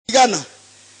tulikubaliana.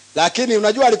 Lakini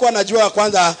unajua alikuwa anajua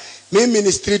kwanza mimi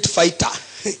ni street fighter.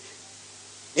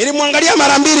 Nilimwangalia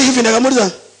mara mbili hivi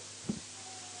nikamuuliza,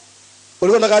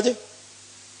 ulikuwa unatakaje?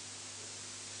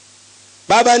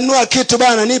 Baba nunua kitu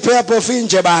bana, nipe hapo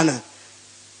finje bana.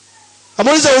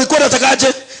 Amuuliza ulikuwa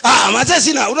unatakaje? Mzee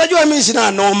sina, unajua mimi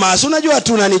sina noma. Si unajua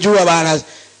tu unanijua bana.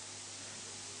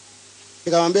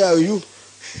 Nikamwambia you.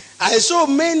 I saw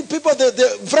many people, the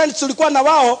friends tulikuwa na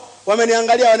wao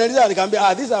wameniangalia wananiuliza,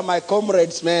 nikamwambia these are my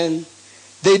comrades man.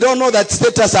 They don't know that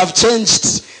status have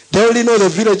changed. They only know the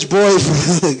village boy.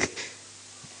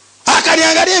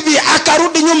 Akaniangalia hivi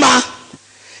akarudi nyuma.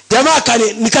 Jamaa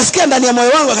nikasikia ndani ya moyo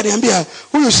wangu akaniambia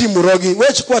huyu si mrogi.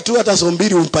 Wewe chukua tu hata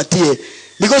sombiri umpatie.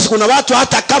 Because kuna watu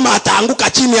hata kama ataanguka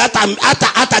chini hata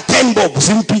 10 bob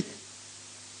simpi.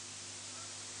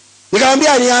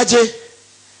 Nikamwambia niaje?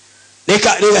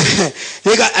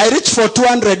 I reach for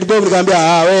 200 bob. Nikamwambia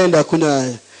wewe enda kunywa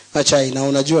chai na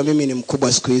unajua mimi ni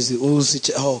mkubwa siku hizi.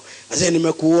 Sasa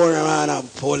nimekuona bana,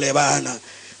 pole bana.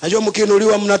 Najua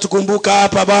mkinuliwa mnatukumbuka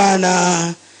hapa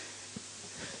bana.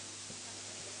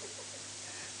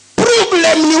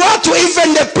 Problem ni watu,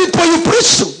 even the people you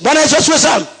preach to. Bwana Yesu asifiwe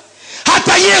sana.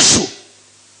 Hata Yesu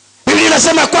Biblia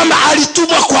inasema kwamba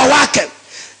alitumwa kwa wake.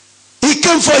 He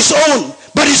came for his own,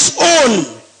 but his own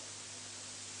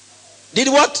did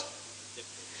what?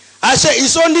 I say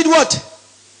his own did what?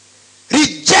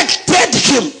 Rejected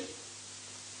him.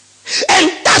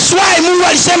 And that's why Mungu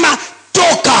alisema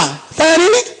toka. Fanya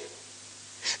nini?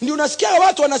 Ndio unasikia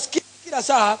watu wanasikia kila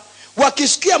saa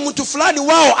wakisikia mtu fulani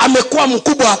wao amekuwa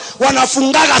mkubwa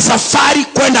wanafungaga safari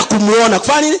kwenda kumuona.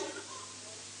 Kufanya nini?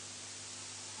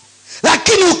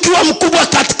 Lakini ukiwa mkubwa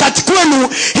katikati kwenu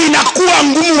inakuwa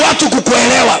ngumu watu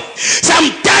kukuelewa.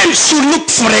 Sometimes you look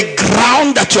for a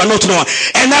ground that you are not known.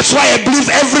 And that's why I believe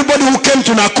everybody who came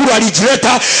to Nakuru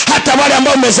alijileta. Hata wale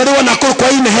ambao wamezaliwa Nakuru kwa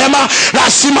hii neema,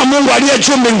 lazima Mungu aliye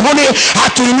juu mbinguni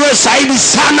atuinue zaidi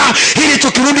sana ili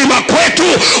tukirudi makwetu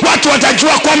watu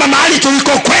watajua kwamba mahali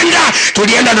tuliko kwenda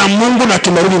tulienda na Mungu na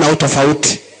tumerudi na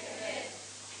utofauti.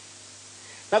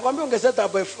 Nakwambia ungeseta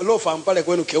hapo lofa pale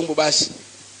kwenu Kiumbu basi.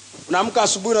 Unaamka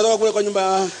asubuhi unatoka kule kwa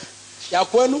nyumba ya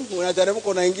kwenu, unateremka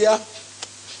unaingia.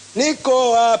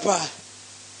 Niko hapa.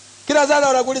 Kila sasa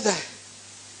unakuuliza.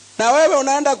 Na wewe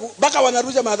unaenda mpaka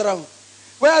wanarusha madharau.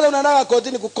 Wewe hata unaenda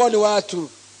kotini kukoni watu.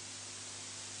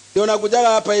 Ndio unakujaga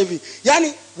hapa hivi.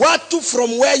 Yaani watu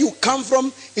from where you come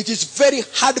from, it is very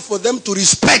hard for them to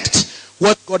respect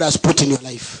what God has put in your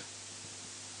life.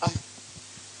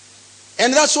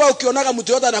 And that's why ukionaga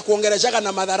mtu yote anakuongeleshaka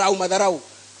na madharau.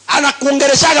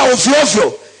 Anakuongeleshaga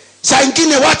ovyo. Saa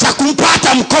nyingine wacha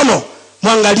kumpata mkono.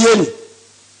 Muangalieni.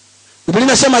 Biblia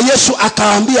inasema Yesu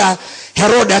akawaambia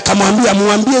Herode, akamwambia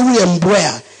muambie yule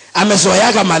mbwea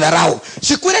amezoeaga madharau.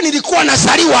 Siku ile nilikuwa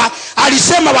nazaliwa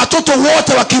alisema watoto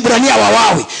wote wa Kiebrania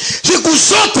wawawi. Siku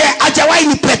zote hajawahi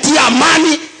nipatia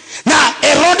amani. Na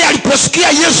Herode aliposikia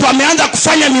Yesu ameanza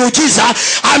kufanya miujiza,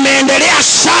 ameendelea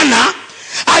sana,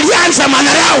 alianza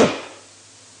madharau.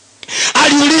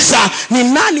 Aliuliza ni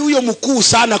nani huyo mkuu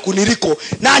sana kuniliko?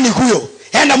 Nani huyo?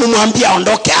 Enda mumwambie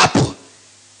aondoke hapo.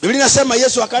 Biblia inasema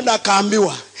Yesu akaenda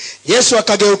akaambiwa. Yesu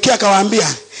akageukia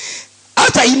akawaambia,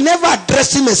 hata he never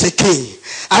addressed him as a king.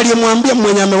 Alimwambia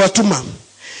mwenye amewatuma,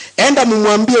 enda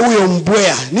mumwambie huyo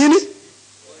mbwea nini?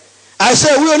 I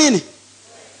say huyo nini?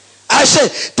 I say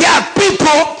there are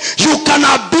people you can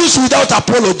abuse without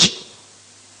apology.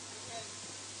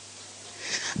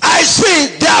 I say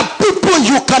there are people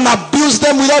you can abuse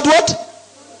them without what?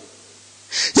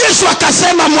 Yesu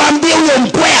akasema mwambie huyo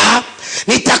mbwea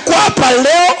nitakuwa hapa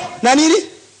leo na nini?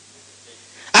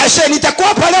 I say nitakuwa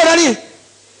hapa leo na nini?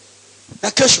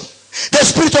 Na kesho. The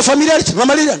spirit of familiarity.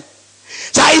 Mama Lilian.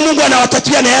 Sai Mungu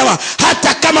anawatatia neema.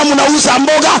 Hata kama mnauza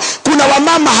mboga, kuna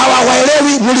wamama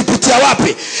hawaelewi mlipitia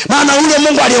wapi. Maana yule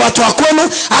Mungu aliyewatoa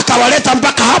kwenu akawaleta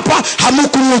mpaka hapa,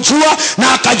 hamkumjua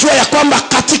na akajua ya kwamba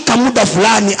katika muda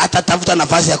fulani atatafuta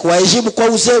nafasi ya kuwaheshimu kwa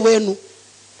uzee wenu.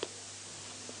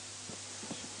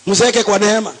 Mzeke kwa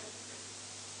neema.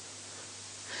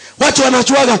 Watu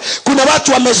wanajuaga, kuna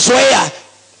watu wamezoea.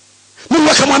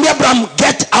 Mungu akamwambia Abraham,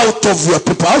 get out of your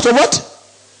people. Out of what?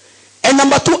 And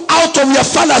number 2, out of your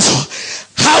father's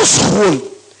household.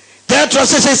 The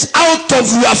translation says, out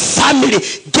of your family,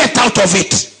 get out of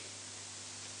it.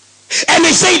 And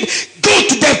he said, go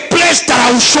to the place that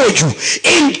I will show you.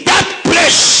 In that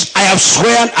place, I have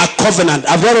sworn a covenant.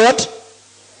 I've heard what?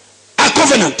 A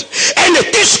covenant. And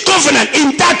this covenant,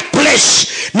 in that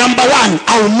place, number 1,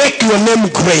 I will make your name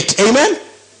great. Amen?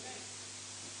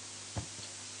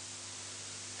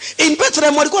 In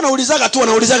Bethlehem walikuwa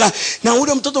wanaulizaga na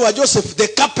ule mtoto wa Joseph the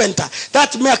carpenter,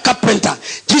 that mere carpenter,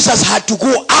 Jesus had to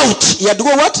go out. He had to go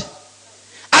what?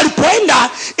 Alipoenda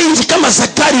nchi kama za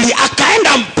Galilee,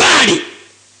 akaenda mbali.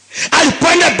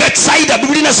 Alipoenda Bethsaida,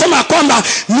 Biblia inasema kwamba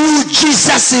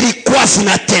miujiza zilikuwa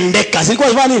zinatendeka. Zilikuwa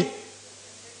zinafanya nini?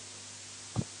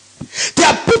 There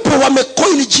are people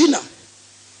wamecoin jina.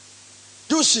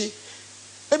 Do you see?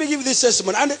 Let me give this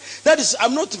testimony. And that is,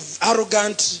 I'm not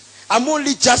arrogant. I'm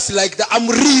only just like that. I'm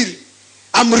real.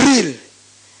 I'm real.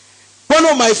 One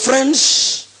of my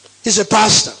friends is a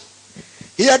pastor.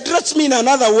 He addressed me in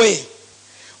another way.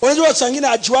 Unajua sangine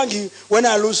ajuangi when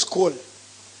I lose call.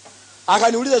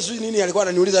 Akaniuliza sijui nini alikuwa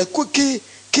ananiuliza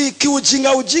ki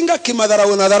ujinga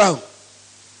kimadharau.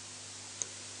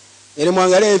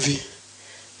 Nilimwangalia hivi.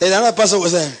 Then another person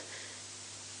was there.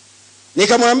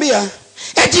 Nikamwambia,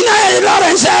 Tina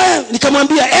Lawrence,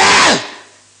 nikamwambia,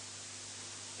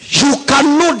 you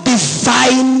cannot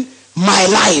define my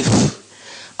life.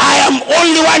 I am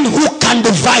only one who can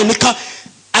define.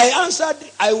 I answered,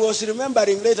 I was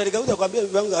remembering later,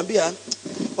 nikamwambia,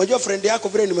 unajua friend yako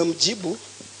vile nimemjibu,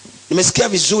 nimesikia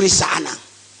vizuri sana.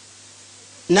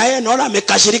 Na yeye naona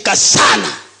amekashirika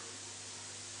sana.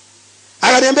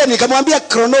 Akaniambia, nikamwambia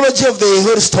chronology of the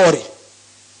whole story.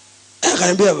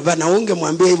 Akaniambia, baba na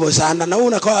ungemwambia hivyo sana, na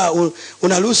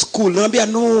una lose cool. Nikamwambia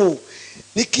no.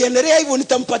 Nikiendelea hivyo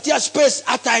nitampatia space,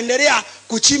 ataendelea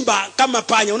kuchimba kama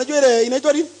panya. Unajua ile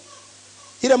inaitwa nini?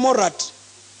 Ile morat.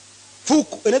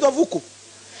 Vuku, inaitwa vuku.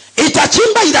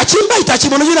 Itachimba.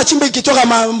 Unajua inachimba ikitoka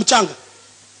mchanga.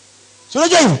 Si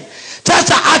unajua hivyo?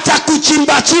 Sasa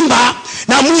atakuchimba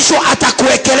na mwisho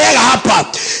atakuwekelea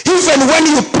hapa. Even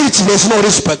when you preach, there's no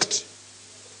respect.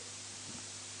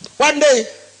 One day,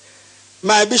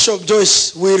 my Bishop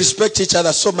Joyce, we respect each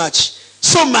other so much.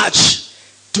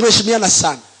 Tumeheshimiana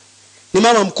sana. Ni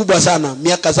mama mkubwa sana,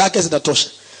 miaka zake zinatosha.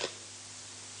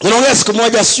 Unaongea siku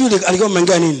moja sijui alikuwa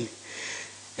ameongea nini.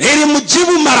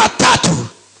 Nilimjibu mara 3.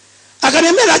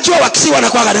 Akaniambia najua wakisi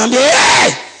wanakuwa, akaniambia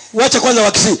wacha kwanza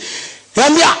wakisi.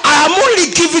 Akaniambia I am only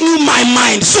giving you my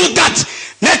mind so that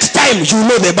next time you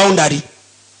know the boundary.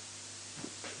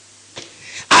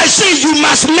 I say you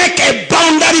must make a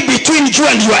boundary between you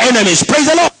and your enemies. Praise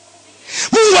the Lord.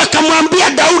 Mungu akamwambia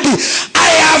Daudi, I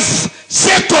have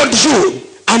settled you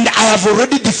and I have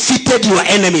already defeated your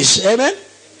enemies. Amen.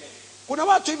 Kuna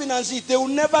watu hivi nanzi, they will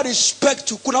never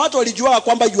respect you. Kuna watu walijua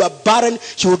kwamba you are barren,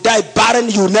 you will die barren,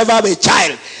 you will never have a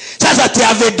child. Sasa they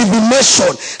have a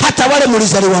divination. Hata wale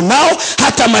mlizaliwa nao,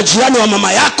 hata majirani wa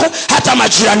mama yako, hata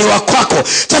majirani wa kwako.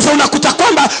 Sasa unakuta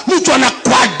kwamba mtu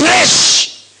anakuaddress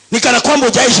nikana kwamba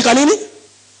hujaishi kanini?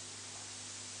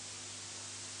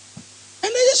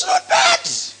 And it is not bad.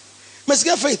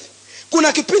 Mesikia faith.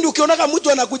 Kuna kipindi ukionaka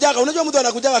mtu anakujaga, unajua mtu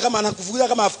anakujaga kama anakufukuza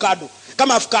kama avocado.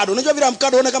 Kama avocado. Unajua vile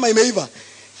avocado unaona kama imeiva.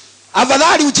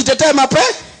 Afadhali ujitetee mape.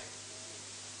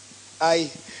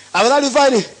 Afadhali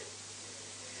ufanye.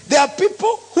 There are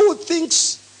people who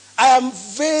thinks I am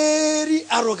very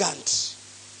arrogant.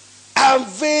 I am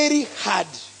very hard.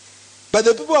 But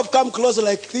the people who have come closer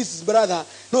like this brother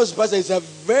knows pastor is a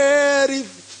very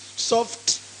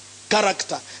soft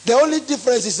character. The only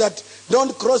difference is that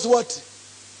don't cross what?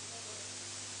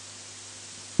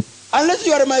 Unless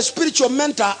you are my spiritual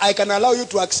mentor, I can allow you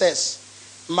to access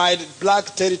my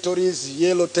black territories,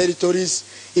 yellow territories,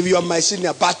 if you are my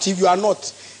senior. But if you are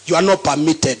not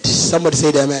permitted. Somebody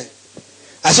said amen.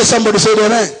 I said somebody said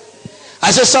amen.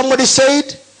 I said somebody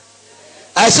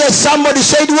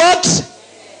said what?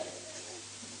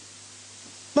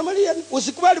 Mama Lia,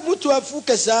 usikubali mtu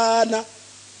afuke sana.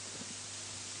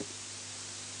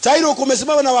 Tairo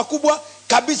kumesimama na wakubwa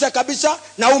kabisa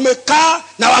na umekaa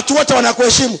na watu wote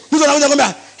wanakuheshimu. Mtu anakuja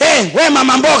kwambia, "Hey,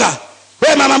 mama mboga."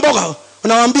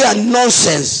 Unamwambia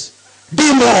nonsense.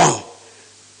 Demo.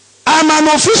 I'm an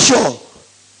official.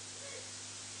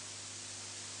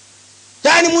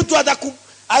 Yaani mtu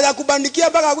atakubandikia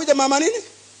mpaka akuite mama nini?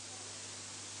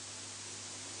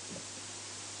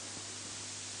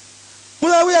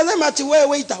 Mwana anasema ati wewe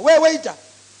waiter.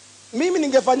 Mimi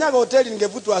ningefanyaga hoteli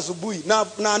ningevutwa asubuhi na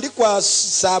naandikwa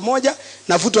saa 1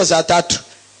 navutwa saa 3.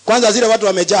 Kwanza zile watu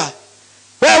wamejaa.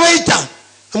 Wewe waiter.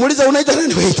 Muuliza unaita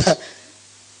nani waiter?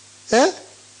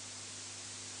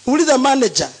 Muuliza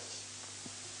manager.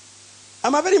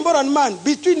 I'm a very important man.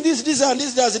 Between this and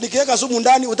this nikiweka sumu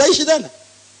ndani utaishi tena?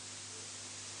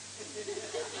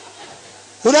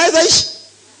 Unaweza ishi?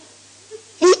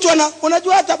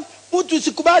 Unajua hata mtu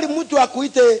sikubali mtu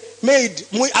akuite maid,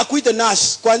 akuite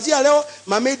nurse. Kuanzia leo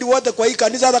maid wote kwa hii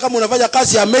kanisa, hata kama unafanya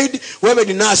kazi ya maid, wewe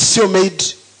ni nurse sio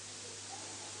maid.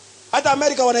 Hata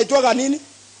Amerika wanaitwa nini?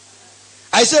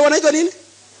 I say wanaitwa nini?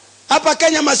 Hapa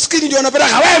Kenya maskini ndio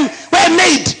wanapeleka wewe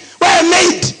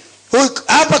maid.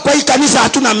 Hapa kwa hii kanisa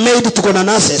hatuna maid, tuko na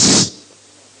nurses.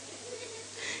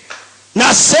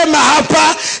 Nasema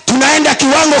hapa tunaenda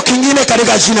kiwango kingine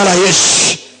katika jina la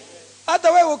Yesu.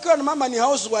 Hata wewe ukiwa na mama ni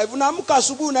housewife, unaamka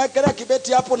asubuhi unawekelea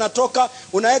kibeti hapo, natoka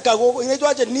unaweka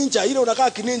inaitwaje ninja ile, unakaa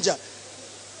kininja.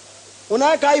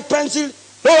 Unaweka hii pencil,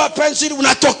 lower pencil,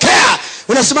 unatokea.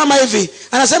 Unasimama hivi.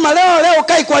 Anasema leo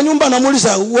kai kwa nyumba,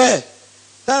 namuuliza wewe.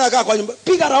 Nani anakaa kwa nyumba?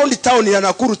 Piga round town ya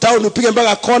Nakuru town, upige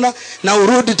mpaka kona na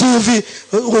urudi tu hivi.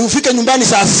 Ufike nyumbani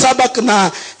saa 7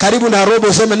 na karibu na robo,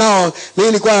 useme nao mimi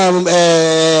nilikuwa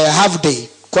half day.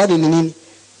 Kwani ni nini?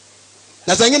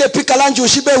 Na zingine pika lunch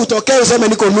ushibe, utokee useme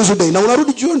niko nusu day na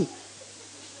unarudi jioni.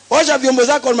 Osha vyombo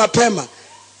zako mapema.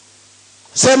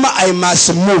 Sema I must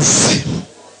move.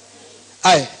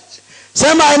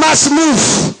 Sema I must move.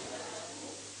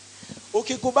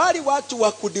 Ukikubali watu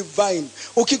wa kudivine,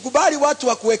 ukikubali watu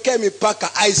wa kuwekea mipaka,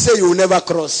 I say you never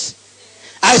cross.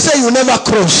 I say you never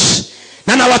cross.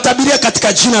 Na nawatabiria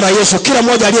katika jina la Yesu, kila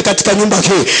mmoja aliye katika nyumba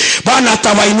hii, Bwana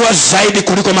atawainua zaidi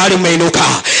kuliko mahali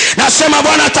mmeinuka. Nasema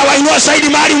Bwana atawainua zaidi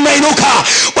mahali mmeinuka.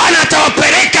 Bwana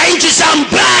atawapeleka nchi za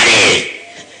mbali.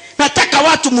 Nataka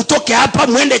watu mtoke hapa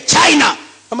muende China.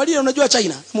 Amalia, unajua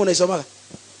China? Kama unaisomaga.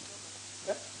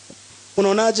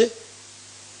 Unaonaje?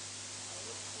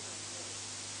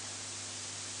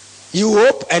 You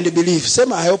hope and believe.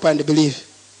 Sema I hope and believe.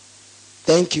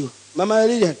 Thank you. Mama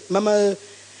Lilian, mama,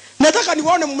 nataka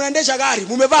niwaone mnaendesha gari,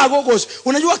 mmevaa goggles.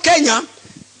 Unajua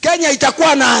Kenya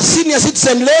itakuwa na senior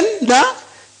citizen lane na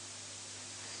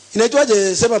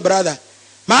inaitwaje, sema brother.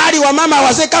 Mahali wa mama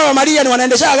wazee kama Maria ni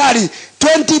wanaendesha gari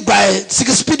 20 by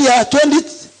 6 speed ya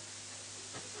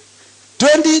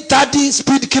 30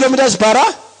 speed kilometers per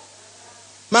hour.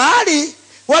 Mahali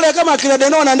wale kama kina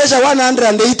Deno wanaendesha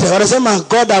 180, wanasema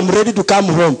God I'm ready to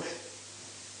come home.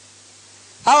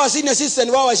 Hawa senior citizen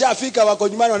wao washafika, wako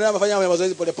nyumbani wanaenda kufanya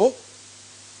mazoezi pole pole.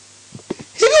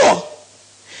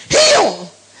 Hiyo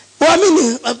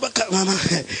waamini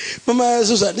mama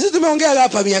Susan, sisi tumeongea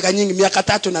hapa miaka nyingi, miaka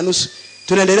 3.5.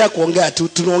 Tunaendelea kuongea tu,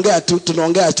 tunaongea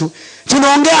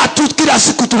tu kila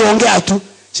siku tunaongea tu.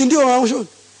 Si ndio mama?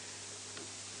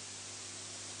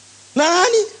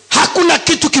 Nani? Hakuna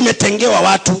kitu kimetengewa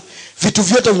watu, vitu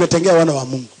vyote vimetengewa wana wa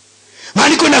Mungu.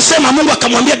 Maandiko inasema Mungu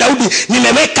akamwambia Daudi,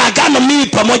 nimeweka agano mimi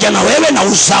pamoja na wewe na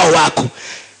uzao wako.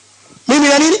 Mimi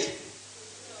na nini?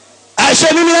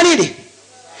 Aisha, mimi na nini?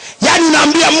 Yani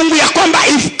naambia Mungu ya kwamba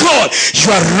if God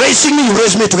you are raising me, you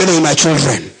raise me together with my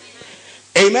children.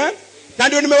 Amen. Na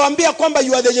ndio nimewaambia kwamba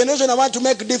you are the generation I want to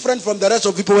make different from the rest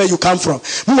of people where you come from.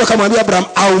 Mungu akamwambia Abraham,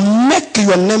 I'll make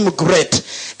your name great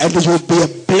and you will be a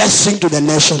blessing to the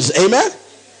nations. Amen.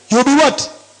 You will be what?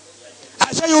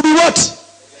 I say you will be what?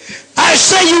 I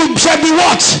say you shall be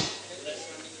what?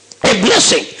 A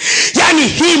blessing. Yani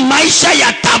hii maisha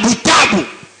ya tabu.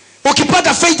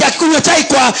 Ukipata faida akikunywa chai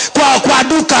kwa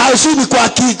duka au sumi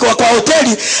kwa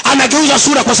hoteli, anageuza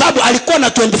sura kwa sababu alikuwa na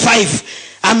 25.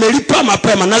 Amelipa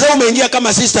mapema. Na sasa umeingia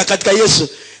kama sister katika Yesu.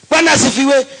 Bwana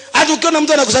asifiwe. Hata ukiona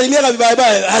mtu anakusalimia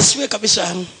vibaya, asifiwe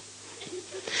kabisa.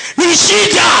 Ni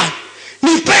shida.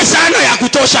 Ni pesa ana ya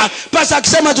kutosha. Pasa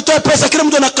akisema tutoe pesa, kila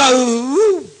mtu anakaa.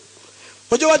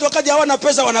 Unajua watu wakaja hawana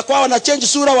pesa wanakuwa wana change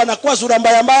sura, wanakuwa sura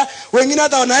mbaya. Wengine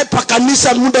hata wanaepa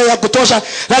kanisa muda ya kutosha.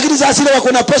 Lakini sasa ile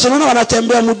wako na pesa, unaona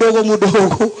wanatembea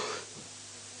mdogo.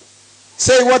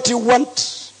 Say what you want,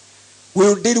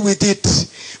 we'll deal with it.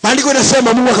 Maandiko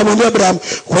inasema Mungu akamwambia Abraham,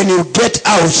 when you get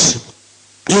out,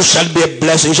 you shall be a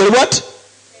blessing. You shall what?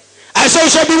 I say you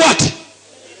shall be what?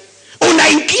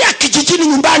 Unaingia kijijini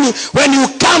nyumbani, when you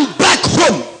come back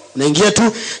home, unaingia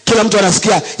tu, kila mtu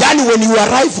anasikia. Yani when you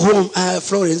arrive home,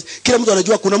 Florence, kila mtu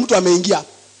anajua kuna mtu ameingia.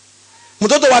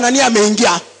 Mtoto wa Anania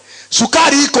ameingia.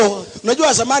 Sukari iko.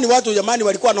 Unajua zamani watu jamani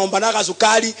walikuwa wanaombanaga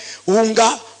sukari,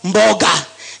 unga, mboga.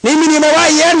 Mimi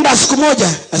nimewahi enda siku moja,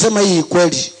 nasema hii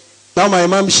kweli. Now my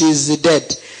mom, she is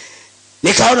dead.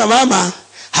 Nikaona mama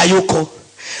hayuko.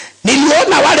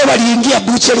 Niliona wale waliingia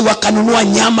butchery wakanunua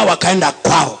nyama wakaenda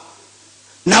kwao.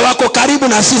 Na wako karibu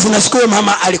na sisi, na siku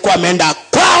mama alikuwa ameenda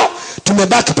kwao.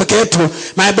 Tumebaki peke yetu.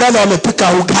 My brother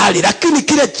wamepika ugali, lakini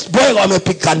kile boy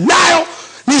wamepika nayo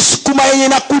ni sukuma yenye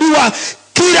nakuliwa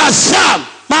kila saa.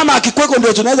 Mama akikweko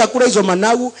ndio tunaweza kula hizo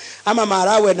managu ama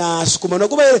marawe na sukuma.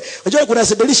 Unajua kuna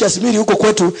delicious meal huko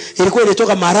kwetu, ilikuwa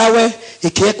inatoka marawe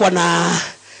ikiwekwa na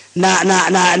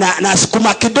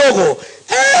sukuma kidogo.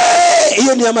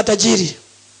 Hiyo ni ya matajiri.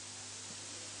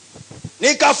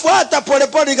 Nikafuata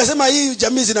polepole, nikasema hii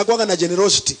jamii zinakuwa na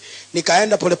generosity.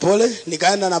 Nikaenda polepole,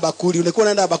 nikaenda na bakuli. Unakuwa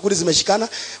unaenda bakuli zimeshikana,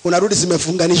 unarudi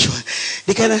zimefunganishwa.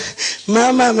 Nikaenda,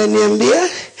 mama ameniambia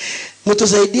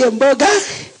mtusaidie mboga.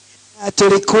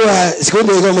 Tulikuwa siku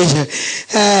ndio mwisho.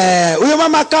 Huyo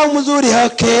mama akao mzuri.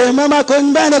 Okay, mama ako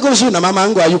nyumbani kumsuna, mama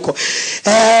yangu hayuko.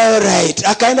 Right.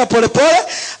 Akaenda polepole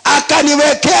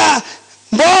akaniwekea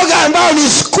mboga ambayo ni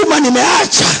sukuma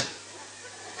nimeacha.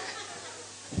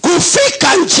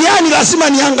 Kufika njiani lazima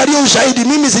niangalie ushahidi.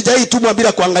 Mimi sijaitumwa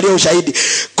bila kuangalia ushahidi.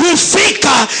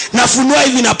 Kufika nafunua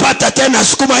hivi napata tena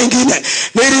sukuma nyingine.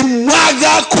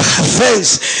 Nilimwaga kwa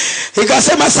fence.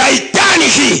 Ikasema saitani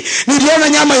hii. Niliona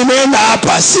nyama imeenda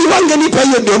hapa. Si wangenipa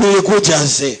hiyo ndio nilikuja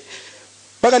sasa.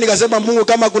 Mpaka nikasema Mungu,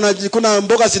 kama kuna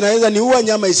mboga zinaweza niua,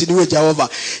 nyama isiniue Jehova.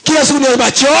 Kila siku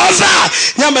niomba Jehova,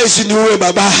 nyama isiniue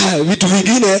baba. Vitu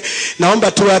vingine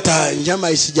naomba tu hata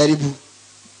nyama isijaribu.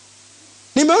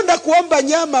 Nimeenda kuomba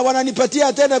nyama,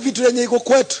 wananipatia tena vitu yenye iko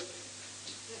kwetu.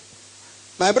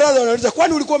 My brother wanauliza,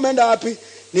 kwani ulikuwa umeenda wapi?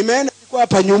 Nimeenda nilikuwa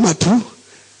hapa nyuma tu.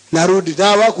 Narudi. Na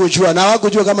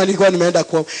hawakujua kama nilikuwa nimeenda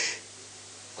kuomba.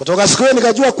 Kutoka siku hiyo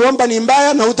nikajua kuomba ni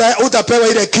mbaya na utapewa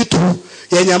ile kitu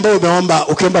yenye ambayo umeomba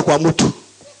ukiomba kwa mtu.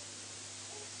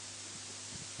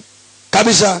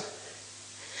 Kabisa.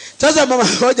 Sasa mama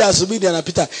moja asubuhi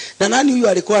anapita, na nani huyu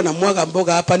alikuwa anamwaga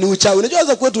mboga hapa? Ni uchawi. Unajua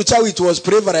za kwetu uchawi it was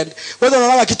prevalent. Wewe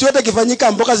unaona kitu yote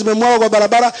kifanyika, mboga zimemwagwa kwa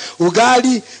barabara,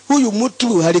 ugali, huyu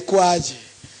mtu alikuwa aje?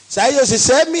 Sasa hiyo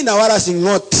sisemi na wala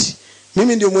singoti.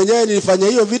 Mimi ndio mwenyewe nilifanya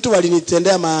hiyo vitu,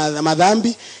 walinitendea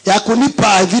madhambi ya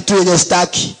kunipa vitu yenye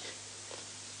staki.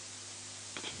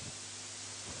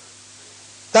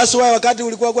 That's why wakati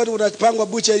ulikuwa kwetu unapangwa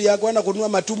butchery ya kwenda kununua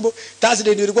matumbo,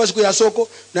 Thursday ndio ilikuwa siku ya soko,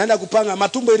 naenda kupanga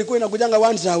matumbo, ilikuwa inakujanga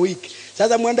once a week.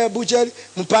 Sasa muende butchery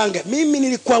mpange. Mimi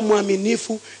nilikuwa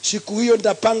mwaminifu, siku hiyo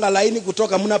nitapanga laini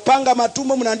kutoka, mnapanga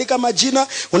matumbo, mnaandika majina,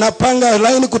 unapanga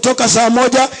laini kutoka saa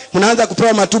 1, mnaanza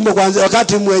kupewa matumbo kwanza.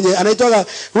 Wakati mwenye anaitoka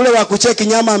ule wa kucheki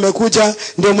nyama amekuja,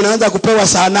 ndio mnaanza kupewa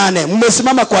saa 8.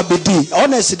 Mmesimama kwa bidii.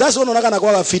 Honestly, that's what unaona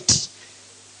kwa fiti.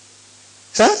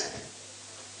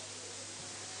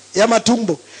 Ya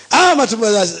matumbo.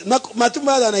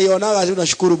 Matumbo haya anaiona,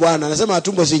 unashukuru Bwana. Anasema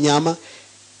matumbo si nyama,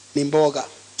 ni mboga.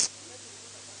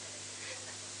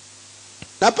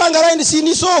 Napanga line, si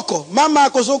ni soko. Mama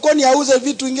ako sokoni auze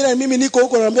vitu vingine, mimi niko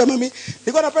huko naambia mami,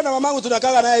 nilikuwa napenda mamangu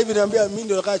tunakaa naye hivi, naambia mimi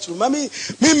ndio nakaa chini.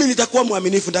 Mimi nitakuwa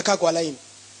mwaminifu, nitakaa kwa line.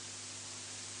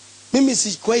 Mimi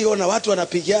sikuiona watu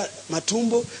wanapigia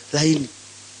matumbo line.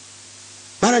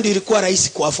 Maana ndio ilikuwa rahisi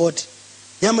ku afford.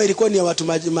 Nyama ilikuwa ni ya watu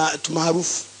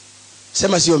maarufu.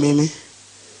 Sema sio mimi.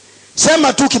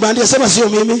 Sema tu kibandia, sema sio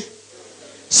mimi.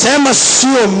 Sema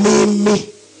sio mimi.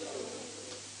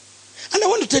 And I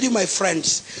want to tell you my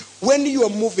friends, when you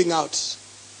are moving out,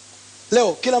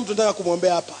 leo kila mtu nataka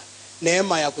kumwombea hapa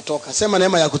neema ya kutoka. Sema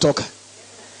neema ya kutoka.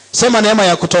 Sema neema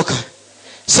ya kutoka.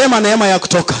 Sema neema ya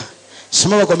kutoka.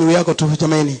 Simama kwa miguu yako tu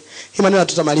jamani. Hii maneno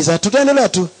tutamaliza. Tutaendelea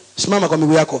tu. Simama kwa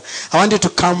miguu yako. I want you to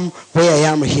come where I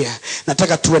am here.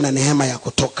 Nataka tuwe na neema ya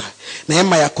kutoka.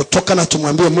 Neema ya kutoka, na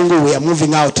tumwambie Mungu we are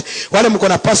moving out. Wale mko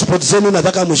na passport zenu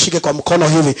nataka mshike kwa mkono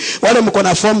hivi. Wale mko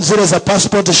na form zile za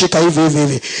passport shika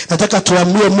hivi. Nataka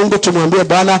tuambie Mungu, tumwambie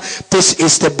Bwana, this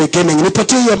is the beginning.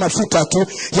 Nipatie hiyo mafuta tu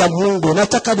ya Mungu.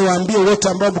 Nataka niwaambie wote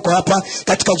ambao mko hapa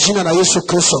katika jina la Yesu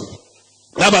Kristo.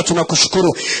 Baba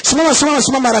tunakushukuru.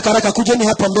 Simama haraka kujeni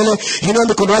hapa mbele. Inua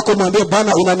mikono yako mwambie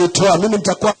Bwana unanitoa. Mimi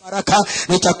nitakuwa baraka,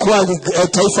 nitakuwa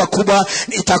taifa kubwa,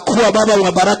 nitakuwa baba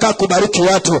wa baraka kubariki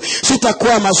watu.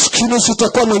 Sitakuwa maskini,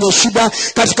 sitakuwa mwenye shida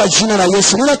katika jina la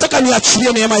Yesu. Ninataka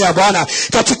niachilie neema ya Bwana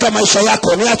katika maisha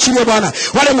yako. Niachilie Bwana.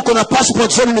 Wale mko na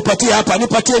passport zenu nipatie hapa.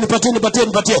 Nipatie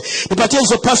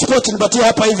hizo passport, nipatie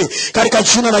hapa hivi katika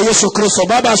jina la Yesu Kristo.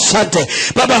 Baba asante.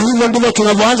 Baba, hivyo ndivyo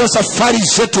tunavyoanza safari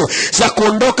zetu za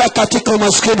kuondoka katika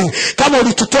umaskini. Kama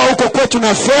ulitutoa huko kwetu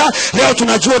na fare, leo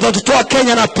tunajua utatutoa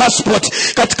Kenya na passport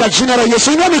katika jina la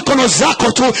Yesu. Inua mikono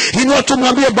zako tu, inua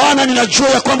tumwambie Bwana, ninajua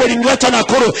ya kwamba ulinileta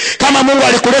Nakuru. Kama Mungu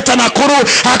alikuleta Nakuru,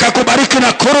 akakubariki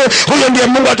Nakuru, huyo ndiye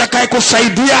Mungu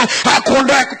atakayekusaidia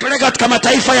akuondoa kupeleka katika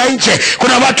mataifa ya nje.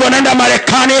 Kuna watu wanaenda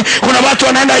Marekani, kuna watu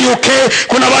wanaenda UK,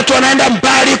 kuna watu wanaenda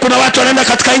mbali, kuna watu wanaenda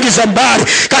katika nchi za mbali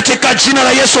katika jina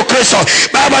la Yesu Kristo.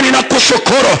 Baba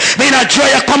ninakushukuru. Ninajua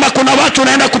ya kwamba kuna watu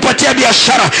unaenda kupatia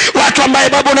biashara, watu ambaye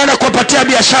Baba unaenda kupatia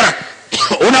biashara.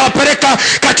 Unawapeleka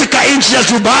katika nchi ya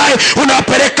Dubai,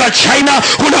 unawapeleka China,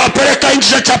 unawapeleka nchi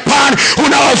za Japan,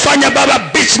 unawafanya Baba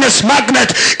business magnet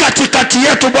katikati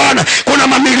yetu Bwana. Kuna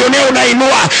mamilionea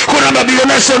unainua, kuna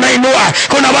mabilionea unainua,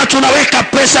 kuna watu unaweka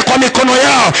pesa kwa mikono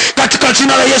yao katika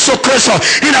jina la Yesu Kristo.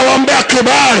 Ninawaombea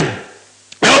kibali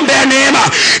Naombea neema,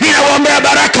 ninawaombea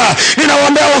baraka,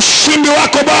 ninawaombea ushindi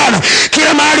wako Bwana.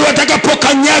 Kila mahali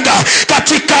watakapokanyaga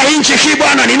katika nchi hii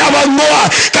Bwana, ninawang'oa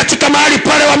katika mahali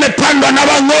pale wamepandwa,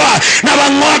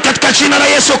 nawang'oa katika jina la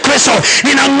Yesu Kristo.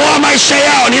 Ninang'oa maisha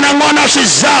yao, ninang'oa nafsi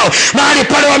zao mahali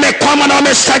pale wamekwama na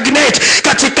wamestagnate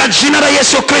katika jina la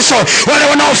Yesu Kristo. Wale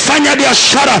wanaofanya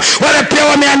biashara, wale pia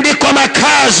wameandikwa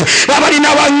makazi, Baba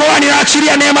ninawang'oa,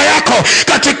 ninaachilia neema yako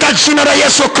katika jina la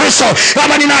Yesu Kristo.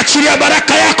 Baba ninaachilia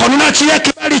baraka yako, ninaachilia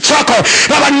kibali chako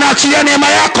Baba, ninaachilia neema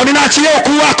yako, ninaachilia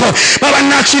ukuu wako Baba,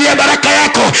 ninaachilia baraka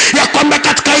yako ya kwamba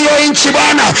katika hiyo nchi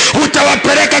Bwana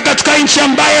utawapeleka katika nchi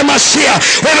ambaye Masia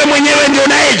wewe mwenyewe ndio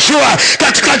unayejua,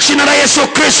 katika jina la Yesu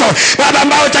Kristo Baba,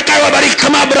 ambao utakayewabariki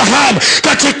kama Abraham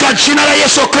katika jina la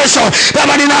Yesu Kristo.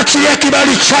 Baba ninaachilia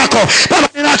kibali chako Baba,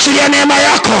 ninaachilia neema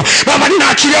yako Baba,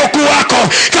 ninaachilia ukuu wako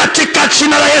katika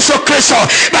jina la Yesu Kristo.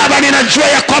 Baba ninajua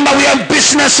ya kwamba we are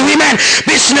business women,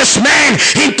 businessmen,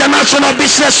 international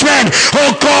businessmen.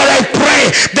 Oh God, I pray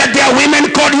that there are women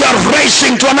God you are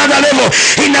raising to another level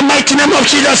in the mighty name of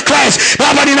Jesus Christ.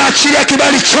 Baba ninaachilia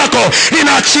kibali chako,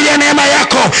 ninaachilia neema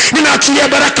yako, ninaachilia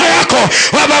baraka yako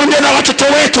Baba, ndio na watoto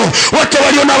wetu wote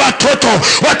walio na watoto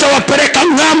watawapeleka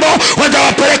ng'ambo,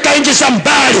 watawapeleka nchi za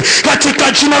mbali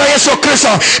katika jina la Yesu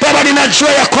Kristo. Baba ninajua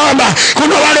ya kwamba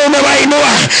kuna wale umewainua,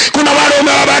 kuna wale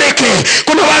umewabariki,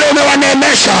 kuna wale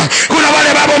umewaneemesha, kuna wale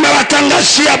Baba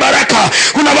umewatangazia baraka,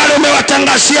 kuna wale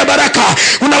umewatangazia baraka,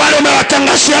 kuna wale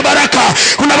umewatangazia baraka,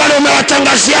 kuna wale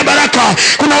umewatangazia baraka,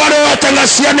 kuna wale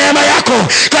umewatangazia neema yako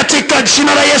katika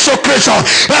jina la Yesu Kristo.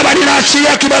 Baba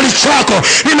ninaachilia kibali chako,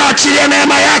 ninaachilia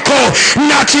neema yako,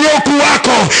 ninaachilia ukuu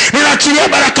wako, ninaachilia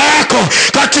baraka yako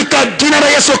katika jina la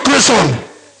Yesu Kristo.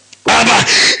 Baba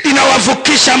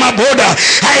inawavukisha maboda.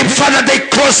 I Father, they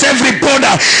cross every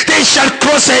border. They shall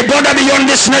cross a border beyond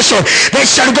this nation. They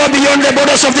shall go beyond the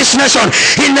borders of this nation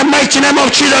in the mighty name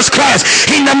of Jesus Christ.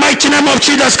 In the mighty name of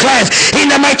Jesus Christ. In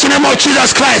the mighty name of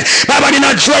Jesus Christ. Baba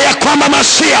ninajua ya kwamba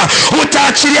Masia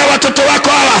utaachilia watoto wako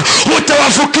hawa,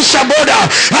 utawavukisha boda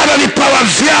Baba, vipawa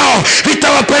vyao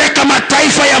vitawapeleka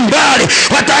mataifa ya mbali,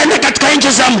 wataenda katika nchi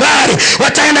za mbali,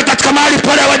 wataenda katika mahali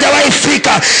pale hawajawahi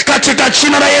fika katika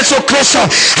jina la Yesu Kristo.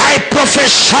 I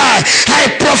prophesy, I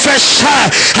prophesy,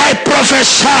 I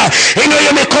prophesy.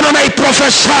 Inua mikono na I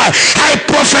prophesy, I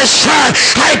prophesy,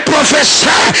 I prophesy,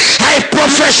 I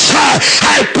prophesy,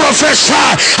 I prophesy,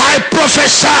 I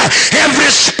prophesy.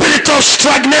 Every spirit of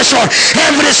stagnation,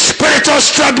 every spirit of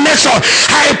stagnation,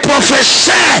 I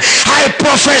prophesy, I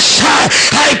prophesy,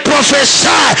 I prophesy,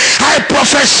 I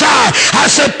prophesy.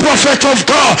 As a prophet of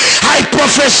God, I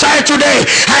prophesy today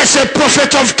as a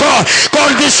prophet of God.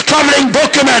 God, this traveling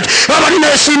document Baba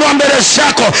ninasinua mbele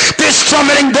zako, this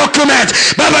traveling document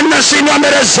Baba ninasinua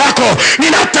mbele zako,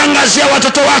 ninatangazia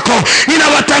watoto wako,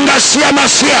 ninawatangazia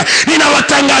Masia,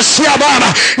 ninawatangazia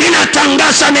Baba,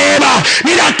 ninatangaza neema,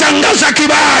 ninatangaza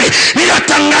kibali,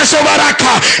 ninatangaza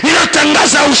baraka,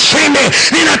 ninatangaza ushindi,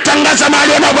 ninatangaza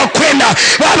mahali wanapokwenda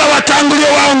Baba watangulie,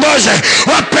 waongoze,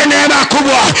 wape neema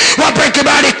kubwa, wape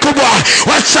kibali kubwa,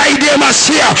 wasaidie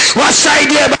Masia,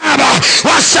 wasaidie Baba,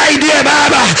 wasaidie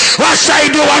Baba,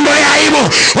 wasaidie waondoe aibu,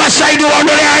 wasaidie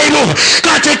waondoe aibu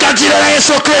katika jina la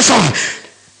Yesu Kristo.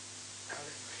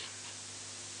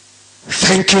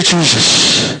 Thank you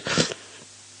Jesus.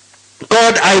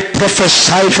 God, I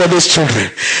prophesy for these children.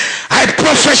 I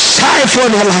prophesy for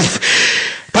their life.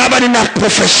 Baba nina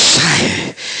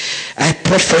prophesy. I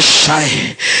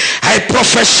prophesy, I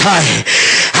prophesy,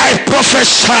 I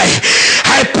prophesy,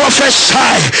 I prophesy,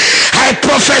 I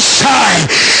prophesy,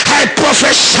 I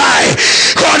prophesy.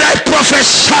 God, I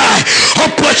prophesy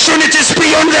opportunities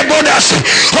beyond the borders,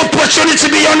 opportunities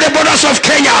beyond the borders of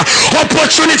Kenya,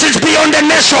 opportunities beyond the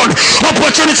nation,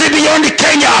 opportunity beyond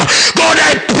Kenya. God,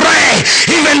 I pray,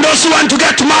 even those who want to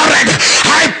get married,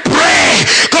 I pray,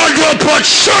 God, the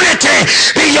opportunity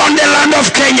beyond the land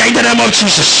of Kenya in the name of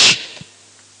Jesus.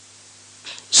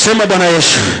 Sema Bwana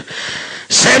Yesu,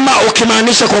 sema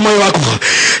ukimaanisha kwa moyo wako,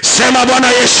 sema Bwana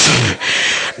Yesu,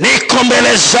 niko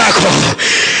mbele zako,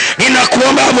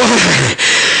 ninakuomba Bwana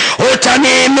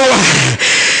utaniinua,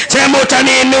 sema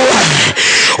utaniinua,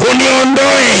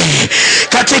 uniondoe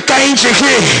katika nchi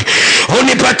hii,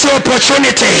 unipatie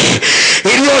opportunity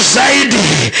iliyo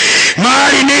zaidi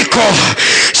mahali niko.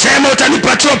 Sema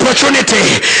utanipatia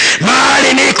opportunity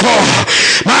mahali niko,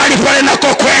 mahali pale nako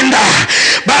kwenda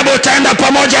Baba utaenda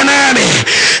pamoja nami.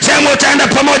 Sema utaenda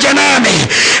pamoja nami,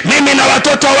 mimi na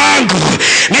watoto wangu,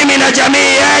 mimi na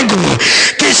jamii yangu,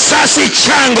 kisasi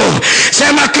changu.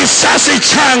 Sema kisasi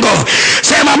changu.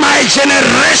 Sema my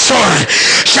generation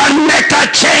shall make a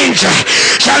change.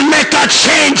 Shall make a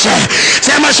change.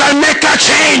 Sema shall make a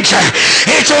change.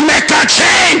 It will make a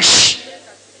change.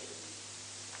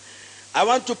 I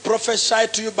want to prophesy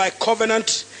to you by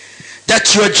covenant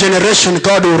that your generation,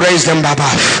 God will raise them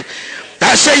above.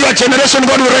 I say your generation,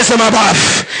 God will raise them above.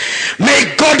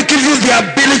 May God give you the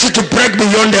ability to break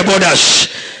beyond their borders.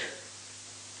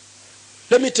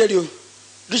 Let me tell you,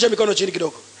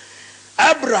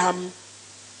 Abraham,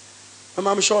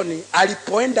 mama mshoni,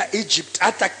 alipoenda Egypt,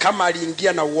 hata kama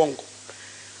aliingia na uongo,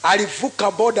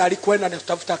 alivuka boda, alikwenda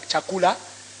kutafuta chakula.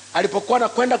 Alipokuwa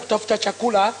anakwenda kutafuta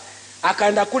chakula,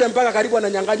 akaenda kule mpaka karibu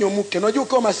ananyang'anywa mke. Unajua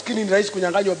ukiwa maskini ni rahisi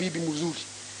kunyang'anywa bibi mzuri.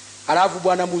 Alafu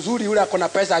bwana mzuri yule akona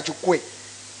pesa achukue.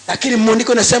 Lakini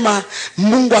mwandiko unasema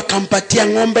Mungu akampatia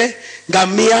ng'ombe,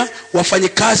 ngamia,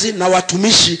 wafanyikazi na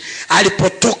watumishi.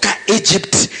 Alipotoka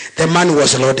Egypt, the man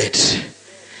was loaded.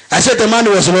 I said the man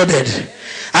was loaded.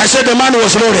 I said the man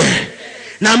was loaded.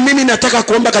 Na mimi nataka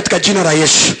kuomba katika jina la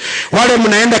Yesu, wale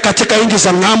mnaenda katika nchi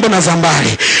za ng'ambo na za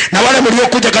mbali, na wale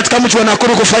mliokuja katika mji wa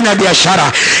Nakuru kufanya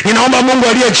biashara, ninaomba Mungu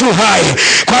aliye juu hai,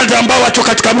 kwa wale ambao watu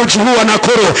katika mji huu wa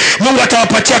Nakuru, Mungu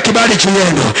atawapatia kibali juu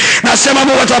yenu. Nasema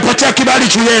Mungu atawapatia kibali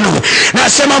juu yenu.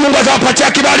 Nasema Mungu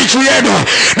atawapatia kibali juu yenu.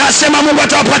 Nasema Mungu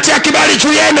atawapatia kibali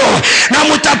juu yenu, na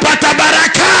mtapata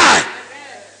baraka.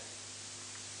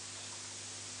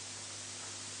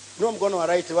 No mkono wa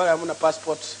right wale hamna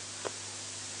passport.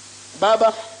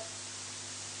 Baba,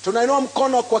 tunainua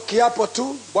mkono kwa kiapo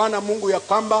tu, Bwana Mungu, ya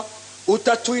kwamba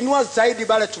utatuinua zaidi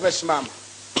bale tumesimama.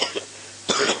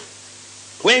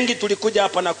 Wengi tulikuja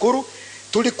hapa Nakuru,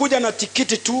 tulikuja na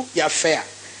tikiti tu ya fare.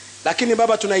 Lakini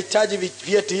Baba, tunahitaji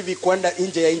vieti hivi kwenda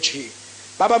nje ya nchi hii.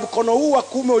 Baba, mkono huu wa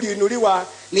kuume uliinuliwa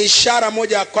ni ishara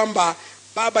moja ya kwamba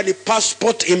Baba ni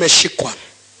passport imeshikwa.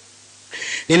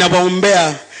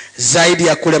 Ninawaombea zaidi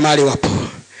ya kule mahali wapo.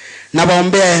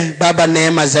 Nawaombea Baba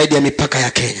neema zaidi ya mipaka ya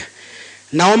Kenya.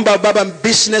 Naomba Baba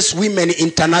business women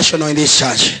international in this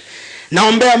church.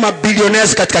 Naombea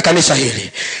mabilionaires katika kanisa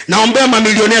hili. Naombea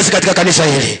mamilionaires katika kanisa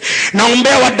hili.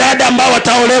 Naombea wadada ambao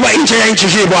wataolewa nje ya nchi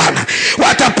hii Bwana.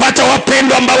 Watapata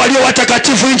wapendwa ambao walio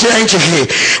watakatifu nje ya nchi hii.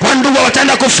 Wandugu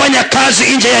wataenda kufanya kazi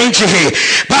nje ya nchi hii.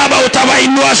 Baba,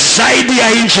 utawainua zaidi ya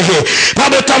nchi hii.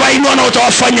 Baba, utawainua na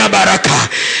utawafanya baraka.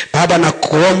 Baba,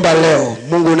 nakuomba leo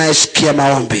Mungu unayesikia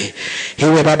maombi,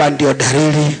 iwe Baba ndio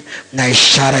dalili na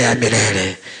ishara ya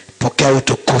milele. Pokea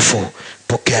utukufu,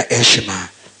 pokea heshima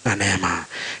na neema.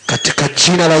 Katika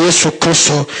jina la Yesu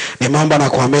Kristo nimeomba na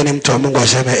kuamini. Mtu wa Mungu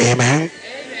aseme amen.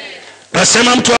 Nasema mtu